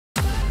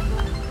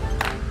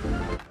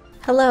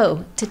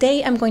Hello!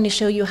 Today I'm going to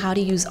show you how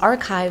to use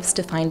archives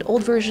to find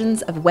old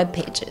versions of web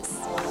pages.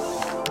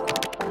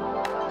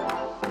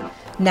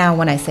 Now,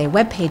 when I say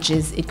web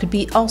pages, it could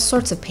be all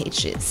sorts of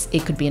pages.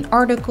 It could be an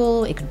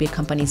article, it could be a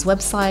company's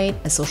website,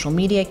 a social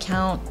media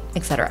account,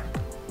 etc.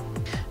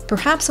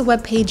 Perhaps a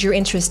web page you're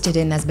interested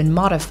in has been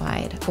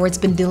modified, or it's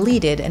been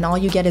deleted and all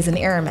you get is an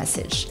error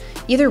message.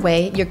 Either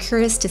way, you're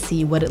curious to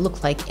see what it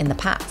looked like in the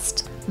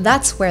past.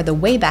 That's where the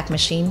Wayback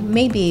Machine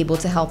may be able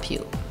to help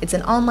you. It's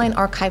an online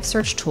archive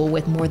search tool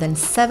with more than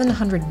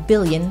 700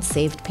 billion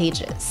saved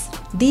pages.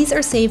 These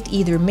are saved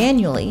either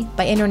manually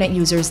by internet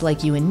users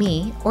like you and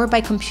me, or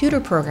by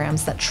computer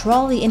programs that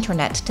trawl the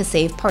internet to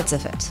save parts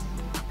of it.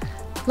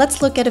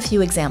 Let's look at a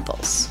few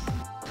examples.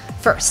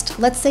 First,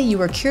 let's say you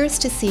were curious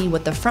to see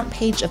what the front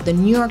page of the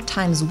New York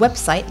Times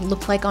website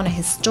looked like on a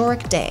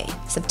historic day,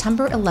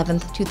 September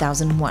 11th,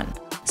 2001.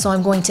 So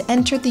I'm going to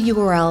enter the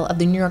URL of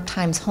the New York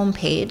Times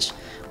homepage,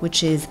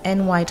 which is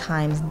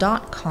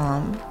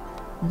nytimes.com,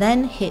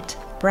 then hit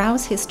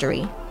Browse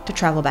History to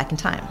travel back in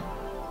time.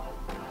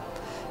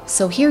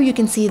 So here you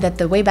can see that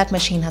the Wayback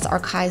Machine has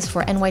archives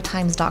for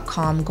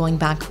nytimes.com going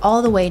back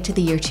all the way to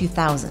the year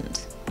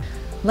 2000.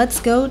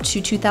 Let's go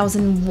to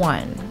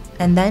 2001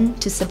 and then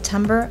to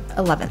September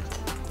 11th.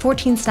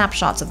 14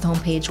 snapshots of the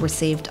homepage were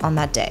saved on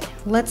that day.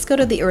 Let's go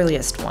to the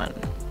earliest one.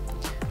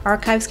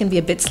 Archives can be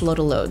a bit slow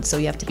to load, so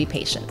you have to be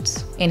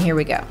patient. And here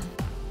we go.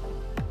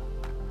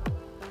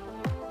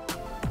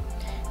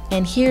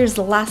 And here's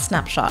the last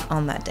snapshot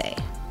on that day.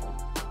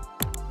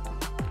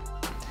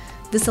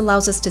 This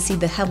allows us to see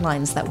the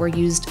headlines that were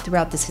used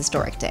throughout this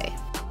historic day.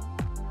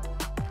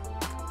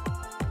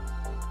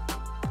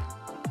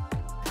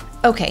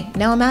 Okay,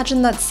 now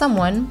imagine that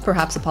someone,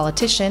 perhaps a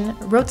politician,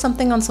 wrote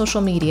something on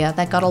social media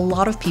that got a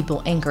lot of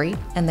people angry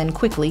and then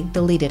quickly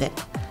deleted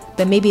it.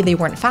 But maybe they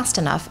weren't fast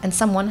enough and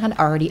someone had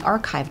already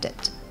archived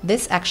it.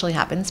 This actually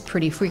happens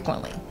pretty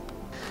frequently.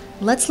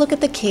 Let's look at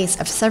the case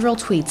of several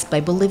tweets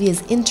by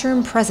Bolivia's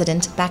interim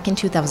president back in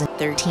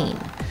 2013.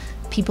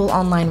 People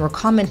online were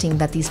commenting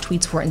that these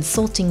tweets were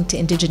insulting to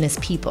indigenous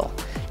people,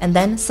 and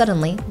then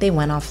suddenly they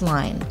went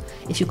offline.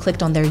 If you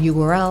clicked on their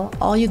URL,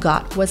 all you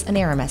got was an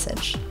error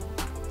message.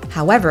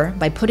 However,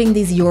 by putting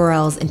these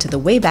URLs into the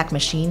Wayback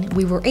Machine,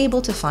 we were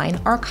able to find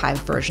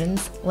archived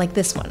versions like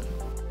this one.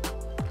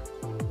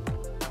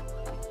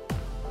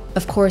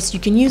 Of course, you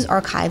can use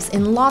archives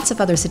in lots of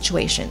other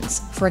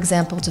situations. For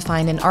example, to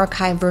find an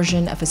archived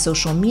version of a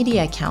social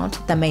media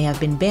account that may have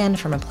been banned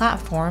from a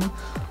platform,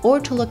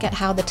 or to look at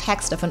how the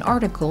text of an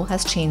article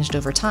has changed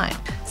over time.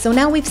 So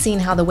now we've seen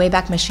how the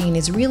Wayback Machine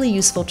is really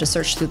useful to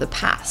search through the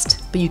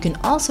past, but you can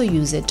also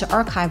use it to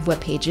archive web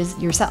pages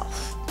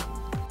yourself.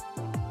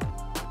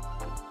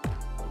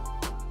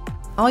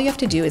 All you have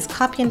to do is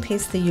copy and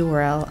paste the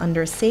URL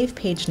under Save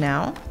Page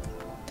Now,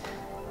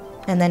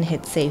 and then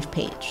hit Save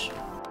Page.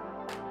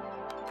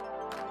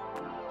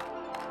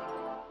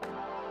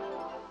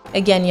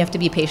 Again, you have to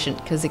be patient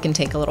because it can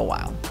take a little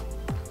while.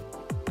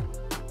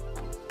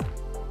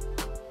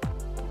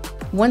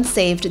 Once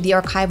saved, the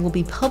archive will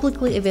be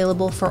publicly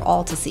available for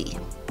all to see.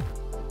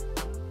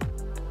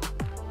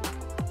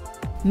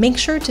 Make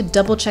sure to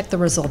double check the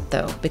result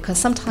though, because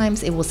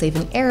sometimes it will save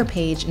an error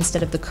page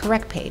instead of the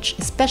correct page,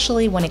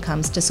 especially when it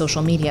comes to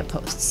social media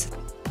posts.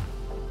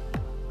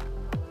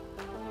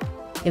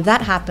 If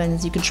that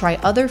happens, you can try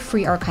other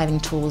free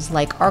archiving tools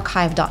like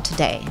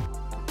archive.today.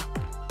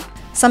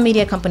 Some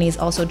media companies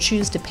also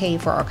choose to pay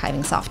for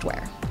archiving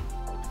software.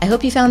 I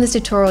hope you found this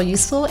tutorial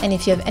useful, and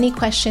if you have any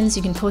questions,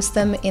 you can post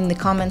them in the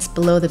comments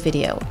below the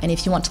video. And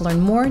if you want to learn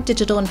more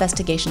digital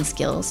investigation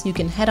skills, you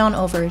can head on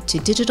over to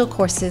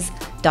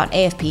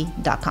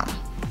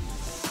digitalcourses.afp.com.